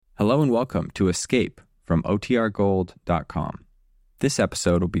Hello and welcome to Escape from OTRGold.com. This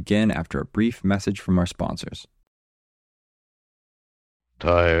episode will begin after a brief message from our sponsors.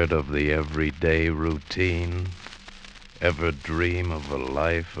 Tired of the everyday routine? Ever dream of a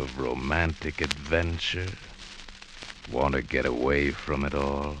life of romantic adventure? Want to get away from it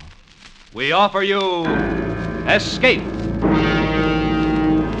all? We offer you Escape.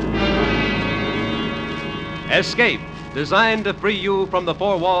 Escape, designed to free you from the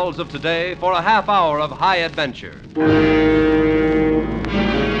four walls of today for a half hour of high adventure.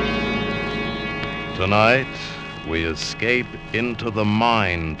 Tonight, we escape into the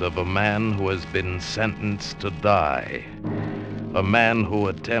mind of a man who has been sentenced to die. A man who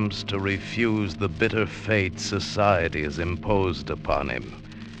attempts to refuse the bitter fate society has imposed upon him,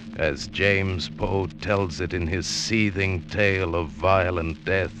 as James Poe tells it in his seething tale of violent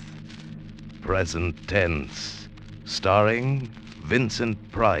death, Present Tense, starring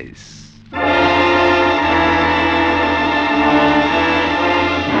Vincent Price.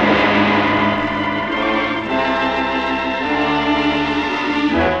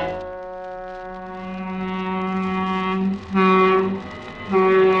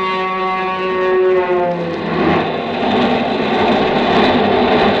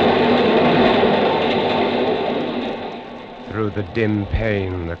 Through the dim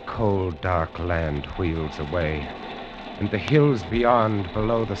pane, the cold, dark land wheels away, and the hills beyond,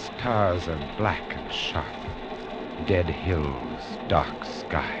 below the stars, are black and sharp. Dead hills, dark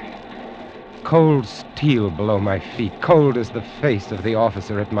sky. Cold steel below my feet, cold as the face of the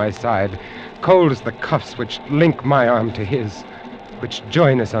officer at my side, cold as the cuffs which link my arm to his, which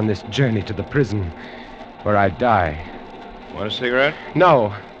join us on this journey to the prison, where I die. Want a cigarette?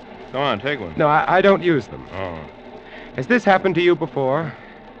 No, Come on, take one. no, I don't use them. Oh. Has this happened to you before?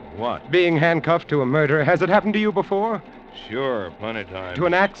 What? Being handcuffed to a murderer, has it happened to you before? Sure, plenty of times. To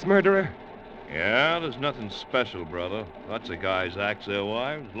an axe murderer? Yeah, there's nothing special, brother. Lots of guys axe their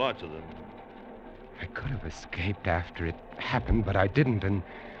wives, lots of them. I could have escaped after it happened, but I didn't, and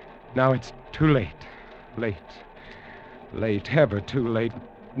now it's too late. Late. Late, ever too late.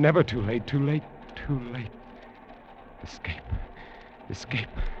 Never too late, too late, too late. Escape. Escape.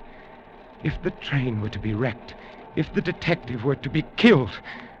 If the train were to be wrecked, if the detective were to be killed.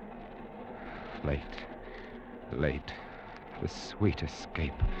 Late. Late. The sweet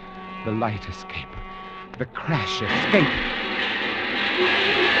escape. The light escape. The crash escape.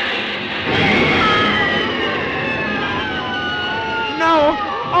 No!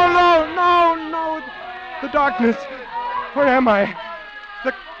 Oh, no! The darkness. Where am I?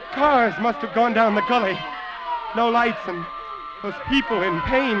 The cars must have gone down the gully. No lights and those people in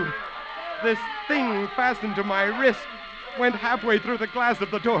pain. This thing fastened to my wrist went halfway through the glass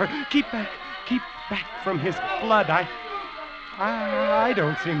of the door. Keep back from his blood. I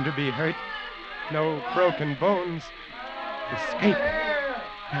don't seem to be hurt. No broken bones. Escape.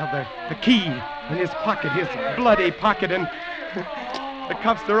 Now the key in his pocket, his bloody pocket, and the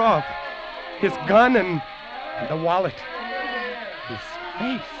cuffs are off. His gun and the wallet. His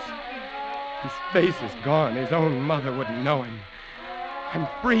face. His face is gone. His own mother wouldn't know him. I'm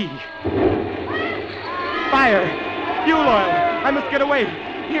free. Fire! Fuel oil! I must get away.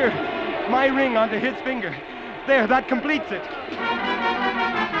 Here, my ring onto his finger. There, that completes it.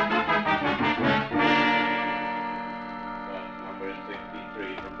 Number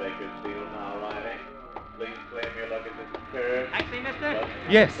 63 from Bakersfield now arriving. Please claim your luggage at the curb. Taxi, mister?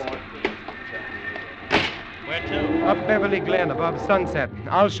 Yes, Where to? up Beverly Glen above Sunset.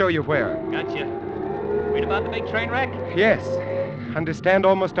 I'll show you where. Gotcha. Read about the big train wreck? Yes. Understand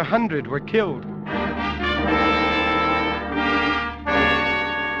almost 100 were killed.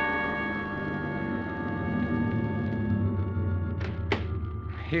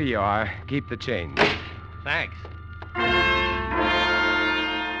 Here you are. Keep the change. Thanks.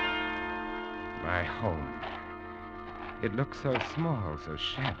 My home. It looks so small, so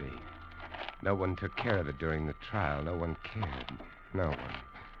shabby. No one took care of it during the trial. No one cared. No one.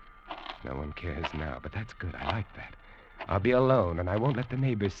 No one cares now, but that's good. I like that. I'll be alone, and I won't let the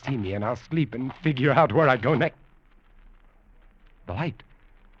neighbors see me, and I'll sleep and figure out where I go next. The light.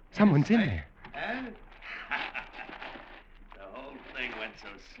 Someone's in there. Huh? The whole thing went so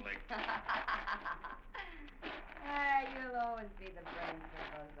slick. You'll always be the brains of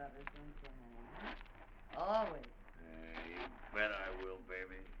those other things, huh? Always. You bet I will,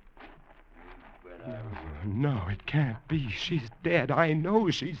 baby. You bet I will. No, it can't be. She's dead. I know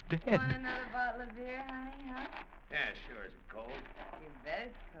she's dead. Want another bottle of beer, honey, huh? Yeah, sure. Is it cold? You bet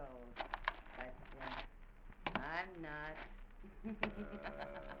it's cold. But, I'm not.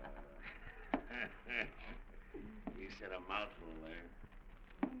 You said a mouthful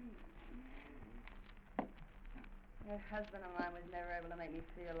there. That husband of mine was never able to make me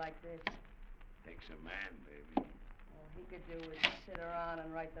feel like this. Takes a man, baby. All he could do was sit around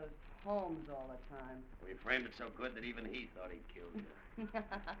and write those poems all the time. We framed it so good that even he thought he killed you.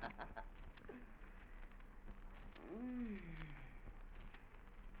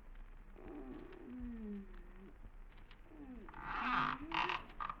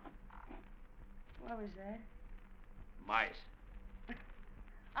 What was that? Mice.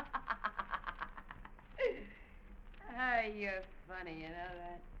 Ah, you're funny, you know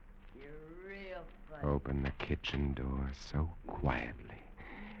that? You're real funny. Open the kitchen door so quietly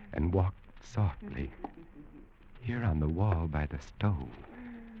and walk softly. Here on the wall by the stove,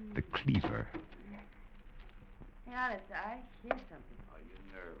 the cleaver. Hey, honest, I hear something. Are you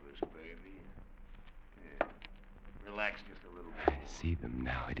nervous, baby? Yeah. Relax just a little I bit. see them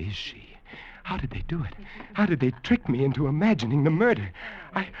now. It is she. How did they do it? How did they trick me into imagining the murder?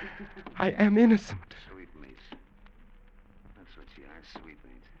 I am innocent. Sweetmeats. That's what you are,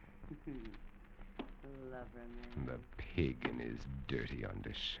 sweetmeats. Love her, man. The pig in his dirty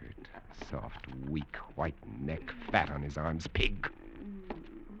undershirt. Soft, weak, white neck, fat on his arms. Pig.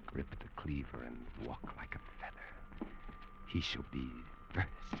 Grip the cleaver and walk like a feather. He shall be first.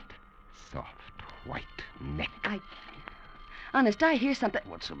 Soft, white neck. Honest, I hear something.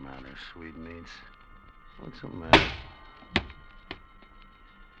 What's the matter, sweetmeats? What's the matter?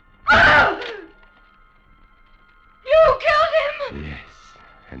 Oh! You killed him! Yes,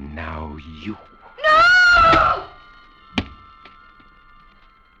 and now you. No!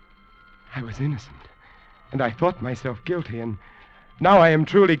 I was innocent, and I thought myself guilty, and now I am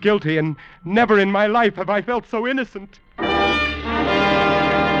truly guilty, and never in my life have I felt so innocent.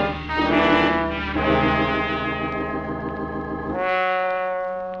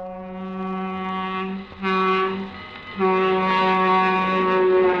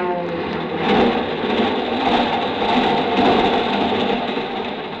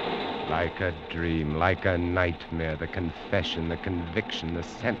 Like a dream, like a nightmare, the confession, the conviction, the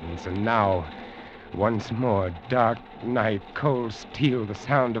sentence, and now, once more, dark night, cold steel, the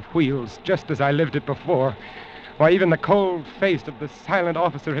sound of wheels, just as I lived it before. Why, even the cold face of the silent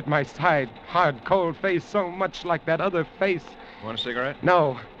officer at my side, hard, cold face, so much like that other face. Want a cigarette?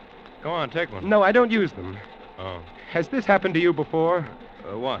 No, Go on, take one. no, I don't use them. Oh. Has this happened to you before?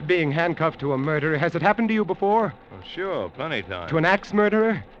 What? Being handcuffed to a murderer, has it happened to you before? Oh, sure, plenty of times. To an axe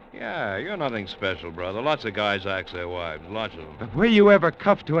murderer? Yeah, you're nothing special, brother. Lots of guys axe their wives. Lots of them. But were you ever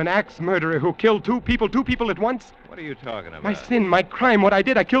cuffed to an axe murderer who killed two people at once? What are you talking about? My sin, my crime, what I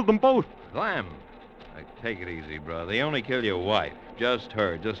did, I killed them both. Glam. Take it easy, brother. They only kill your wife. Just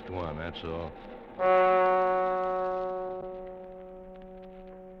her, just one, that's all.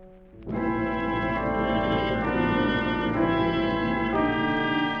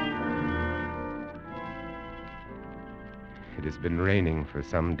 It has been raining for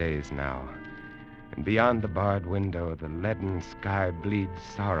some days now, and beyond the barred window, the leaden sky bleeds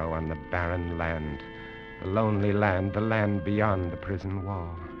sorrow on the barren land, the lonely land, the land beyond the prison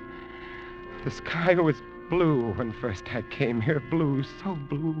wall. The sky was blue when first I came here, blue, so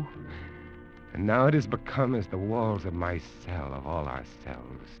blue. And now it has become as the walls of my cell, of all our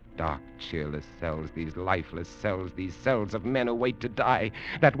cells, dark, cheerless cells, these lifeless cells, these cells of men who wait to die,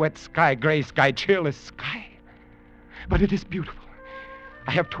 that wet sky, gray sky, cheerless sky. But it is beautiful.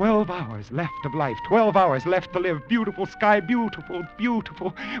 I have 12 hours left of life, 12 hours left to live. Beautiful sky, beautiful,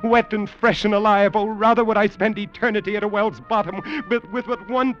 beautiful, wet and fresh and alive. Oh, rather would I spend eternity at a well's bottom with but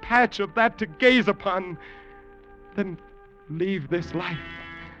one patch of that to gaze upon than leave this life,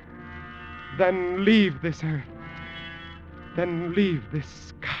 than leave this earth, than leave this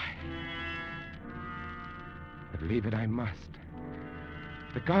sky. But leave it I must.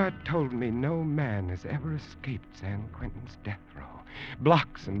 The guard told me no man has ever escaped San Quentin's death row.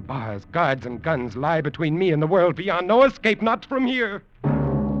 Blocks and bars, guards and guns lie between me and the world beyond. No escape, not from here.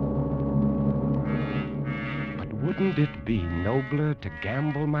 But wouldn't it be nobler to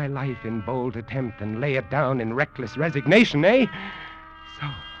gamble my life in bold attempt than lay it down in reckless resignation, eh? So,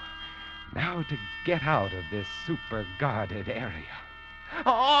 now to get out of this super-guarded area.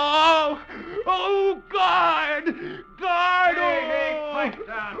 Oh! Oh, guard! Guard! Hey, pipe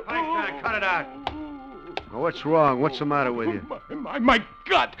down, cut it out. Well, what's wrong? What's the matter with you? My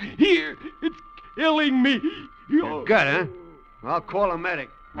gut! Here! It's killing me! Your gut, huh? I'll call a medic.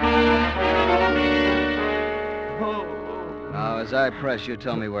 Now, as I press, you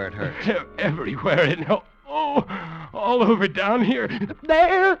tell me where it hurts. Everywhere. Oh, all over down here.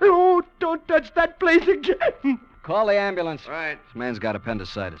 There! Oh, don't touch that place again! Call the ambulance. Right. This man's got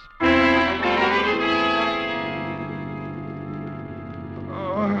appendicitis.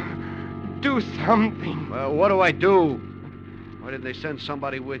 do something. Well, what do I do? Why didn't they send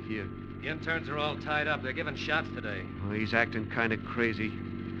somebody with you? The interns are all tied up. They're giving shots today. Well, he's acting kind of crazy.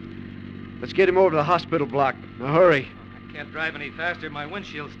 Let's get him over to the hospital block. Now, hurry. I can't drive any faster. My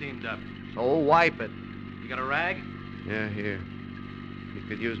windshield's steamed up. So wipe it. You got a rag? Yeah, here. You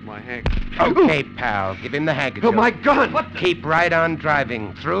could use my handkerchief. Okay, pal. Give him the handkerchief. Oh, my gun! What? Keep right on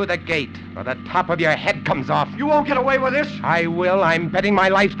driving through the gate, or the top of your head comes off. You won't get away with this? I will. I'm betting my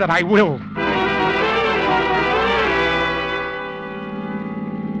life that I will.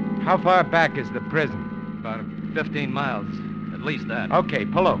 How far back is the prison? About 15 miles. At least that. Okay,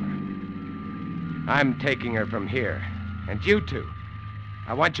 pull over. I'm taking her from here. And you two.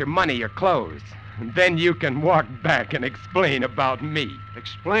 I want your money, your clothes. And then you can walk back and explain about me.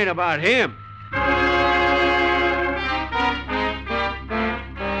 Explain about him.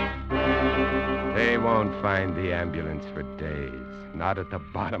 They won't find the ambulance for days. Not at the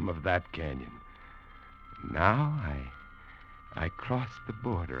bottom of that canyon. Now I cross the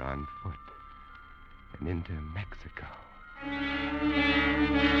border on foot and into Mexico.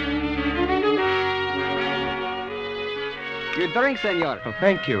 Your drink, senor. Oh,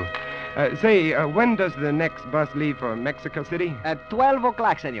 thank you. Say, when does the next bus leave for Mexico City? At 12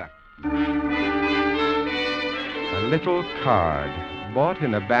 o'clock, senor. A little card bought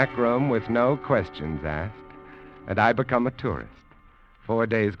in a back room with no questions asked, and I become a tourist. 4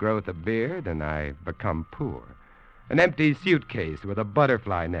 days' growth of beard, and I become poor. An empty suitcase with a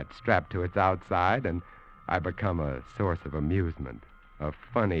butterfly net strapped to its outside, and I become a source of amusement. A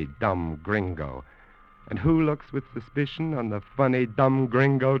funny, dumb gringo. And who looks with suspicion on the funny, dumb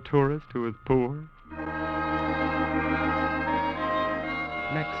gringo tourist who is poor?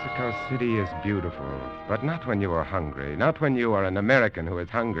 Mexico City is beautiful, but not when you are hungry. Not when you are an American who is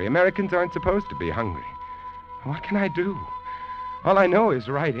hungry. Americans aren't supposed to be hungry. What can I do? All I know is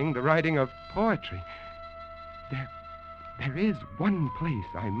writing, the writing of poetry. There is one place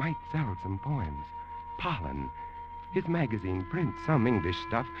I might sell some poems. Pollen. His magazine prints some English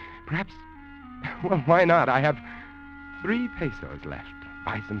stuff. Perhaps, well, why not? I have 3 pesos left.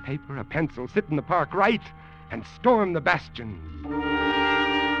 Buy some paper, a pencil, sit in the park, write, and storm the bastions.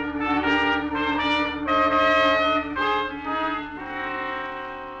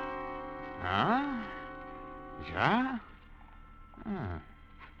 Ah? Ja? Ah.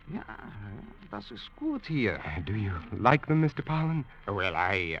 Ja, das ist gut hier. Do you like them, Mr. Pollen? Well,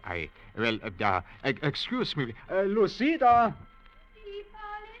 excuse me. Lucida,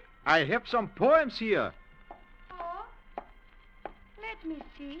 I have some poems here. Oh, let me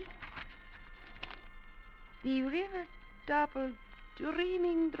see. The river doubled,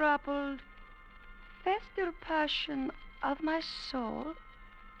 dreaming droppled, festal passion of my soul.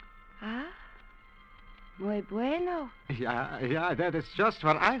 Ah, muy bueno. Yeah, that is just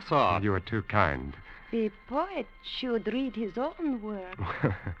what I thought. You are too kind. The poet should read his own work.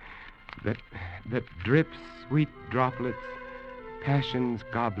 that drips sweet droplets, passion's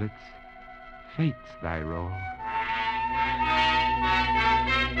goblets, fate's thy role.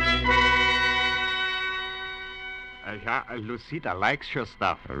 Lucida likes your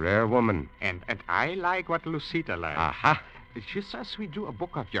stuff. A rare woman. And I like what Lucida likes. Aha. She says we do a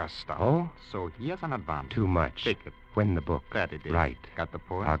book of your stuff. Oh? So here's an advance. Too much. Take it. When the book? That it is. Right. Got the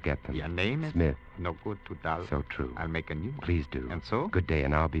poem? I'll get them. Your name is? Smith. No good, too dull. So true. I'll make a new one. Please do. And so? Good day,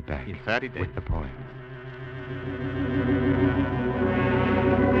 and I'll be back. In 30 days. With the poem.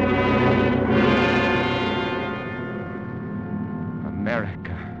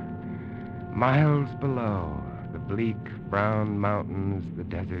 America. Miles below, the bleak brown mountains, the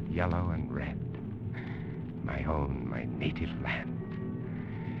desert yellow and red. My own, my native land.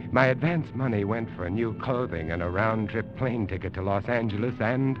 My advance money went for new clothing and a round-trip plane ticket to Los Angeles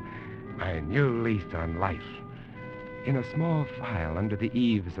and my new lease on life. In a small file under the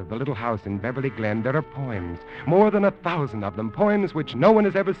eaves of the little house in Beverly Glen, there are poems, more than 1,000 of them, poems which no one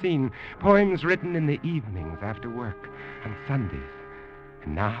has ever seen, poems written in the evenings after work, on Sundays.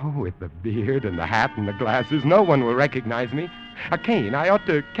 And now, with the beard and the hat and the glasses, no one will recognize me. A cane. I ought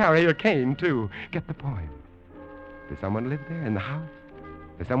to carry a cane, too. Get the poem. Does someone live there in the house?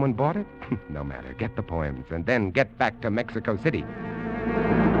 Has someone bought it? No matter. Get the poems, and then get back to Mexico City.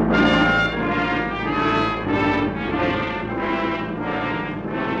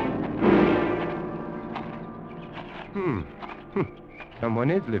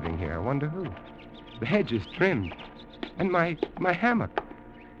 Someone is living here. I wonder who. The hedge is trimmed. And my hammock.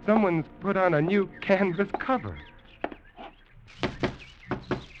 Someone's put on a new canvas cover. Fred,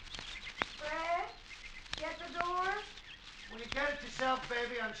 get the door. When you get it yourself,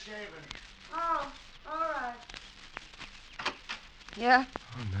 baby, I'm shaving. Oh, all right. Yeah?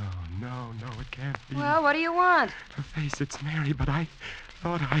 Oh, no, it can't be. Well, what do you want? Her face, it's Mary, but I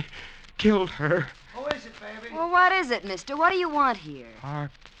thought I killed her. Who is it, baby? Well, what is it, mister? What do you want here? Are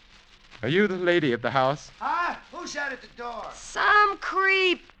you the lady of the house? Huh? Who's out at the door? Some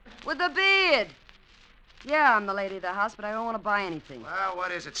creep with a beard. Yeah, I'm the lady of the house, but I don't want to buy anything. Well,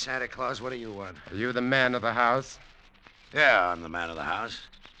 what is it, Santa Claus? What do you want? Are you the man of the house? Yeah, I'm the man of the house.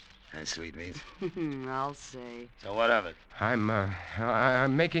 And sweetmeat. I'll say. So what of it? I'm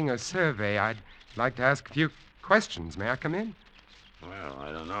making a survey. I'd like to ask a few questions. May I come in? Well,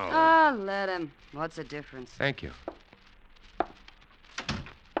 I don't know. Let him. What's the difference? Thank you.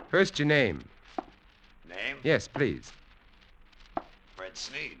 First, your name. Name? Yes, please. Fred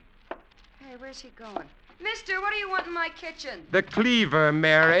Sneed. Hey, where's he going? Mister, what do you want in my kitchen? The cleaver,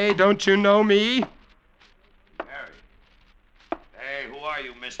 Mary. Don't you know me? Mary. Hey, who are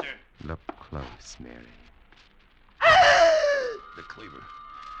you, mister? Look close, Mary. The cleaver.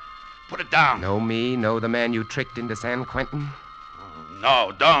 Put it down. Know me? Know the man you tricked into San Quentin? Oh,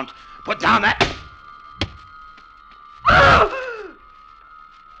 no, don't. Put down that...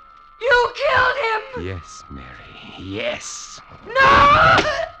 You killed him! Yes, Mary. Yes. No!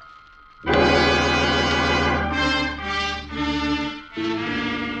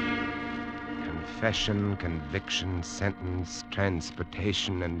 Confession, conviction, sentence,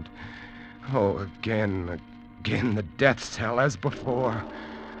 transportation, and... Oh, again the death cell as before.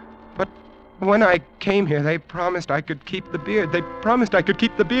 But when I came here, they promised I could keep the beard. They promised I could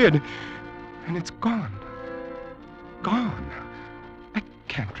keep the beard. And it's gone. Gone. I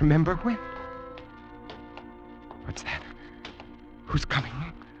can't remember when. What's that? Who's coming?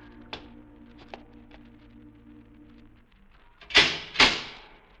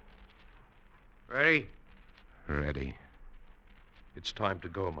 Ready? Ready. It's time to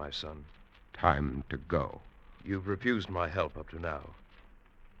go, my son. Time to go. You've refused my help up to now.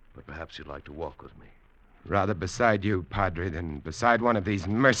 But perhaps you'd like to walk with me. Rather beside you, Padre, than beside one of these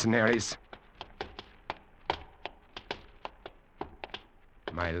mercenaries.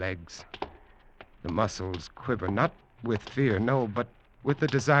 My legs, the muscles quiver, not with fear, no, but with the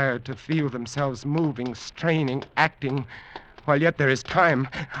desire to feel themselves moving, straining, acting, while yet there is time.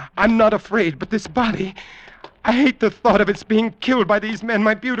 I'm not afraid, but this body... I hate the thought of its being killed by these men.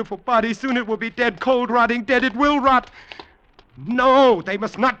 My beautiful body, soon it will be dead, cold, rotting, dead. It will rot. No, they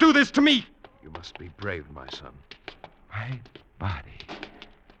must not do this to me. You must be brave, my son. My body.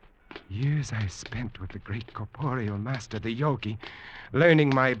 Years I spent with the great corporeal master, the yogi, learning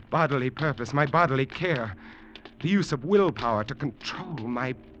my bodily purpose, my bodily care, the use of willpower to control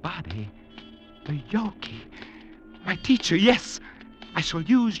my body. The yogi. My teacher, yes. I shall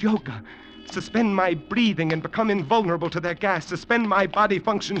use yoga. Suspend my breathing and become invulnerable to their gas. Suspend my body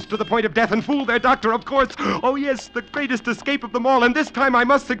functions to the point of death and fool their doctor, of course. Oh, yes, the greatest escape of them all, and this time I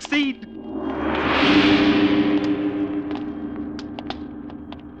must succeed.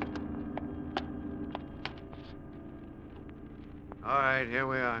 All right, here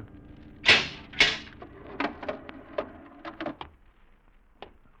we are.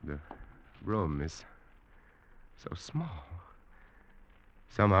 The room is so small.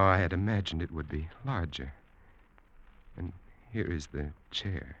 Somehow I had imagined it would be larger. And here is the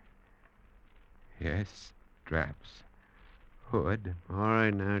chair. Yes, straps, hood. All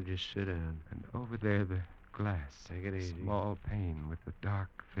right, now just sit down. And over there the glass. Take it easy. Small pane with the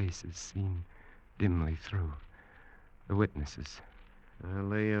dark faces seen dimly through. The witnesses. Now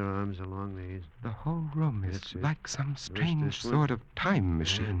lay your arms along these. The whole room is That's it. like some this strange one. sort of time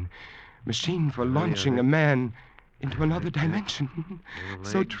machine. Machine for Oh, yeah, launching a that- man into another Like that. dimension. Little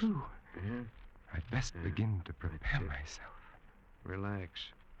So legs. true. Yeah. I'd best Yeah. begin to prepare That's it. myself. Relax.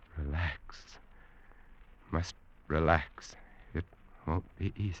 Relax. Must relax. It won't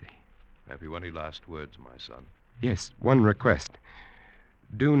be easy. Have you any last words, my son? Yes, one request.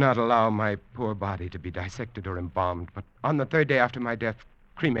 Do not allow my poor body to be dissected or embalmed, but on the third day after my death,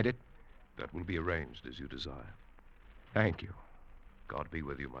 cremate it. That will be arranged as you desire. Thank you. God be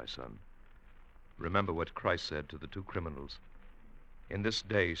with you, my son. Remember what Christ said to the two criminals. In this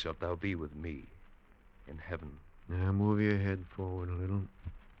day shalt thou be with me in heaven. Now move your head forward a little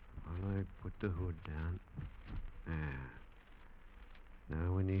while I put the hood down. There.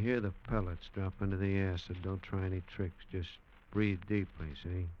 Now, when you hear the pellets drop into the acid, don't try any tricks. Just breathe deeply,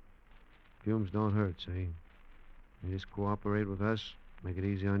 see? Fumes don't hurt, see? You just cooperate with us. Make it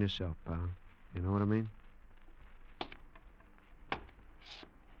easy on yourself, pal. You know what I mean?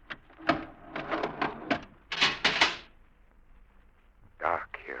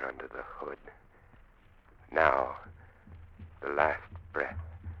 Dark here under the hood. Now, the last breath,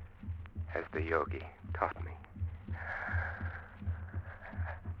 as the yogi taught me.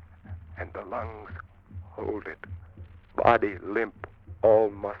 and the lungs. Hold it. Body limp, all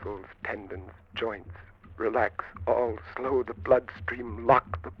muscles, tendons, joints. Relax, all slow the bloodstream,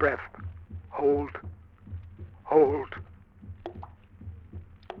 lock the breath. Hold. Hold.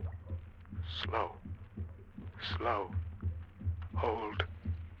 Slow. Slow. Hold.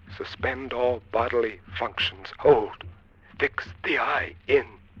 Suspend all bodily functions. Hold. Fix the eye in.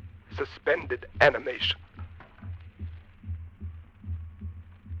 Suspended animation.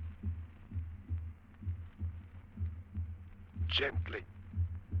 Gently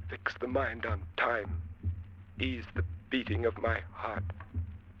fix the mind on time. Ease the beating of my heart.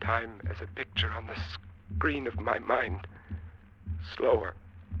 Time as a picture on the screen of my mind. Slower.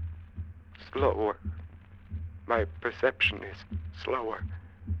 Slower. My perception is slower.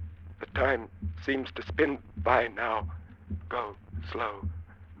 The time seems to spin by now. Go slow,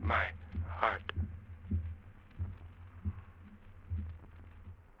 my heart.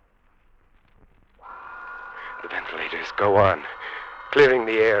 The ventilators go on, clearing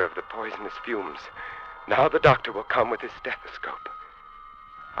the air of the poisonous fumes. Now the doctor will come with his stethoscope.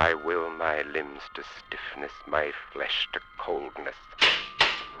 I will my limbs to stiffness, my flesh to coldness.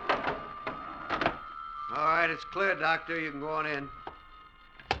 All right, it's clear, Doctor. You can go on in.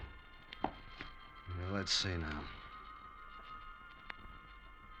 Well, let's see now.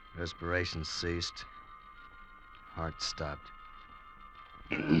 Respiration ceased. Heart stopped.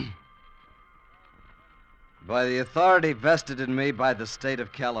 By the authority vested in me by the state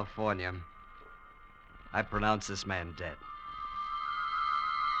of California, I pronounce this man dead.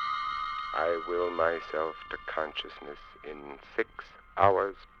 I will myself to consciousness in 6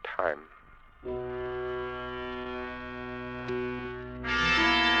 hours' time. Where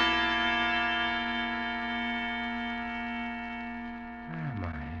am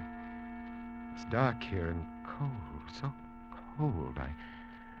I? It's dark here and cold, so cold.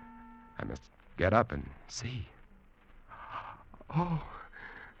 I must get up and see. Oh,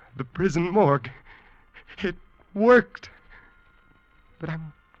 the prison morgue. It worked. But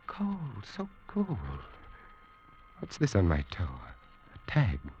I'm cold, so cold. What's this on my toe? A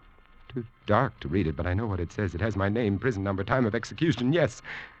tag. Too dark to read it, but I know what it says. It has my name, prison number, time of execution, yes.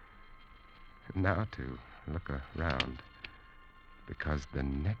 And now to look around, because the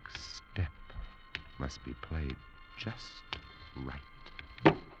next step must be played just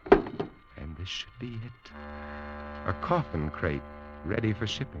right. And this should be it. A coffin crate ready for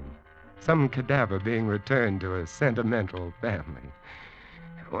shipping. Some cadaver being returned to a sentimental family.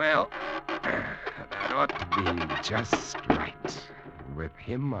 Well, that ought to be just right. With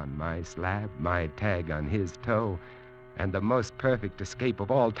him on my slab, my tag on his toe, and the most perfect escape of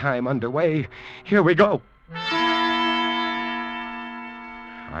all time underway, here we go.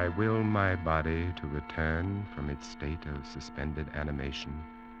 I will my body to return from its state of suspended animation,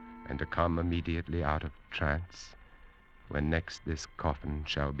 and to come immediately out of trance, when next this coffin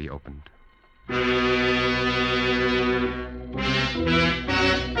shall be opened.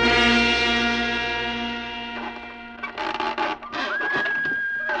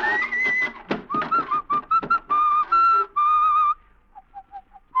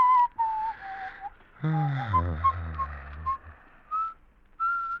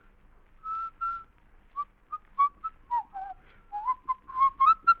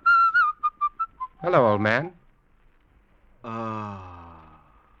 Hello, old man.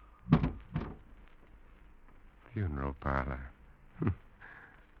 Funeral parlor.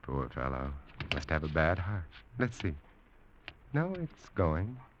 Poor fellow. Must have a bad heart. Let's see. No, it's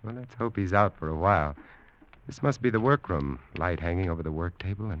going. Well, let's hope he's out for a while. This must be the workroom. Light hanging over the work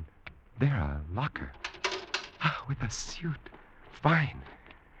table, and there a locker. Ah, with a suit. Fine.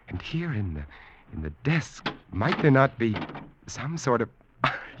 And here in the desk, might there not be some sort of...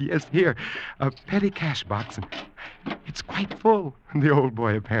 Yes, here, a petty cash box, and it's quite full. The old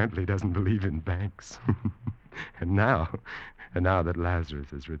boy apparently doesn't believe in banks. And now that Lazarus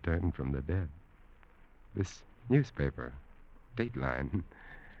has returned from the dead, this newspaper, Dateline,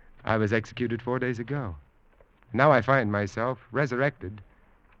 I was executed 4 days ago. Now I find myself resurrected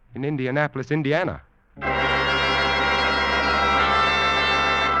in Indianapolis, Indiana.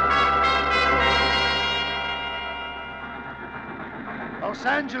 Los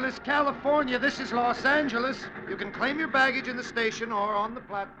Angeles, California. This is Los Angeles. You can claim your baggage in the station or on the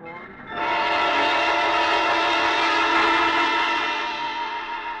platform.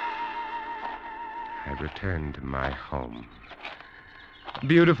 I returned to my home.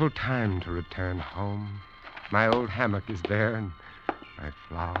 Beautiful time to return home. My old hammock is there, and my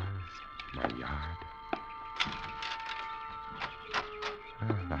flowers, my yard.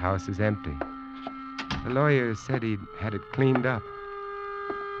 Oh, the house is empty. The lawyer said he'd had it cleaned up.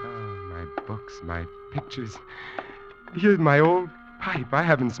 Oh, my books, my pictures. Here's my old pipe. I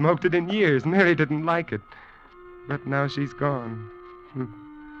haven't smoked it in years. Mary didn't like it. But now she's gone.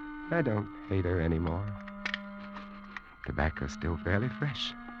 I don't hate her anymore. Tobacco's still fairly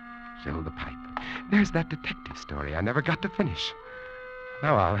fresh. Fill the pipe. There's that detective story I never got to finish.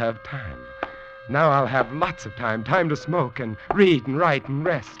 Now I'll have time. Now I'll have lots of time. Time to smoke and read and write and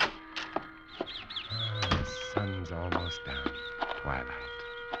rest. The sun's almost down. Twilight.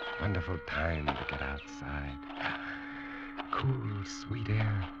 Wonderful time to get outside. Cool, sweet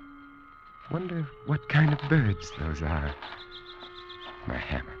air. Wonder what kind of birds those are. My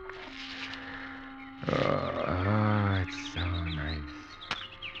hammock. Oh, it's so nice.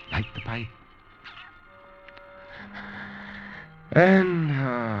 Light the pipe. And,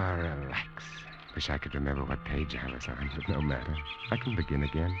 relax. Wish I could remember what page I was on, but no matter. I can begin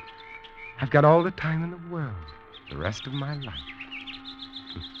again. I've got all the time in the world. The rest of my life.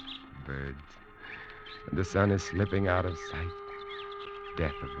 Birds. And the sun is slipping out of sight.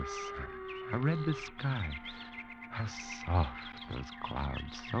 Death of the sun. How red the sky. How soft those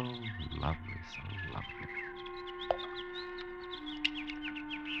clouds. So lovely, so lovely.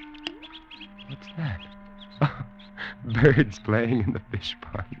 What's that? Oh, birds playing in the fish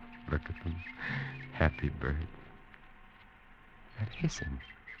pond. Look at them. Happy birds. That hissing.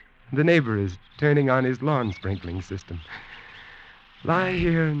 The neighbor is turning on his lawn sprinkling system. Lie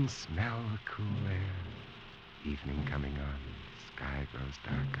here and smell the cool air. Evening coming on. Sky grows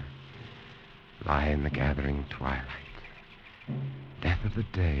darker. Lie in the gathering twilight. Death of the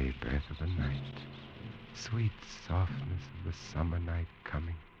day, birth of the night. Sweet softness of the summer night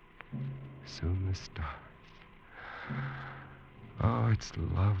coming. Soon the stars. Oh, it's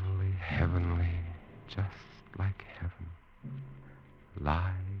lovely, heavenly, just like heaven.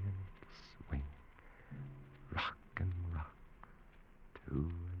 Lie and swing, rock and rock, to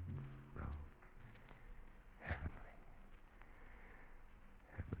and fro. Heavenly,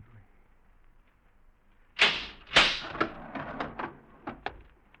 heavenly.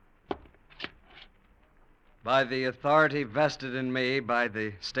 By the authority vested in me by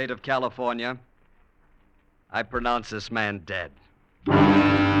the state of California, I pronounce this man dead.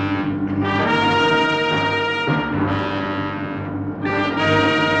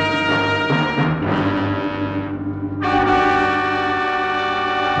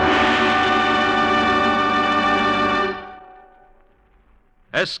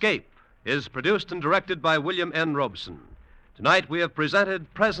 Escape is produced and directed by William N. Robeson. Tonight we have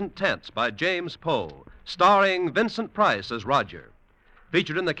presented Present Tense by James Poe, starring Vincent Price as Roger.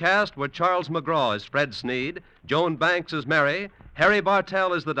 Featured in the cast were Charles McGraw as Fred Sneed, Joan Banks as Mary, Harry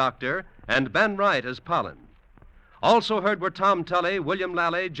Bartell as the Doctor, and Ben Wright as Pollen. Also heard were Tom Tully, William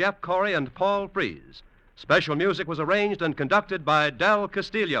Lally, Jeff Corey, and Paul Frees. Special music was arranged and conducted by Del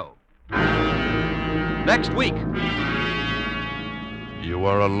Castillo. Next week. You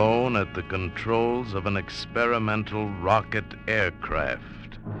are alone at the controls of an experimental rocket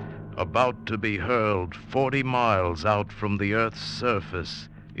aircraft, about to be hurled 40 miles out from the Earth's surface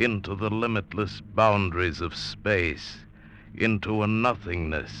into the limitless boundaries of space, into a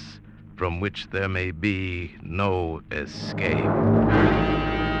nothingness from which there may be no escape.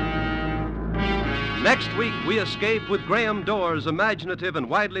 Next week, we escape with Graham Doar's imaginative and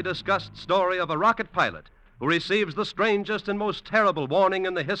widely discussed story of a rocket pilot who receives the strangest and most terrible warning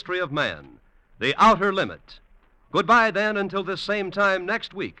in the history of man, the outer limit. Goodbye, then, until this same time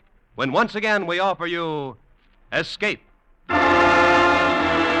next week, when once again we offer you Escape.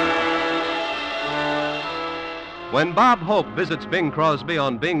 When Bob Hope visits Bing Crosby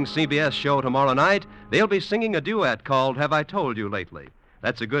on Bing's CBS show tomorrow night, they'll be singing a duet called Have I Told You Lately?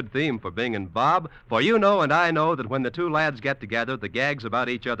 That's a good theme for Bing and Bob, for you know and I know that when the two lads get together, the gags about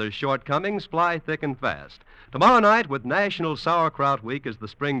each other's shortcomings fly thick and fast. Tomorrow night, with National Sauerkraut Week as the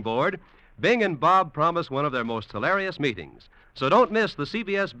springboard, Bing and Bob promise one of their most hilarious meetings. So don't miss the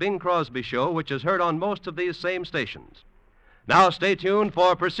CBS Bing Crosby show, which is heard on most of these same stations. Now stay tuned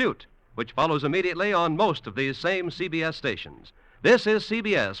for Pursuit, which follows immediately on most of these same CBS stations. This is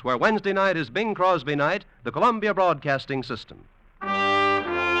CBS, where Wednesday night is Bing Crosby night, the Columbia Broadcasting System.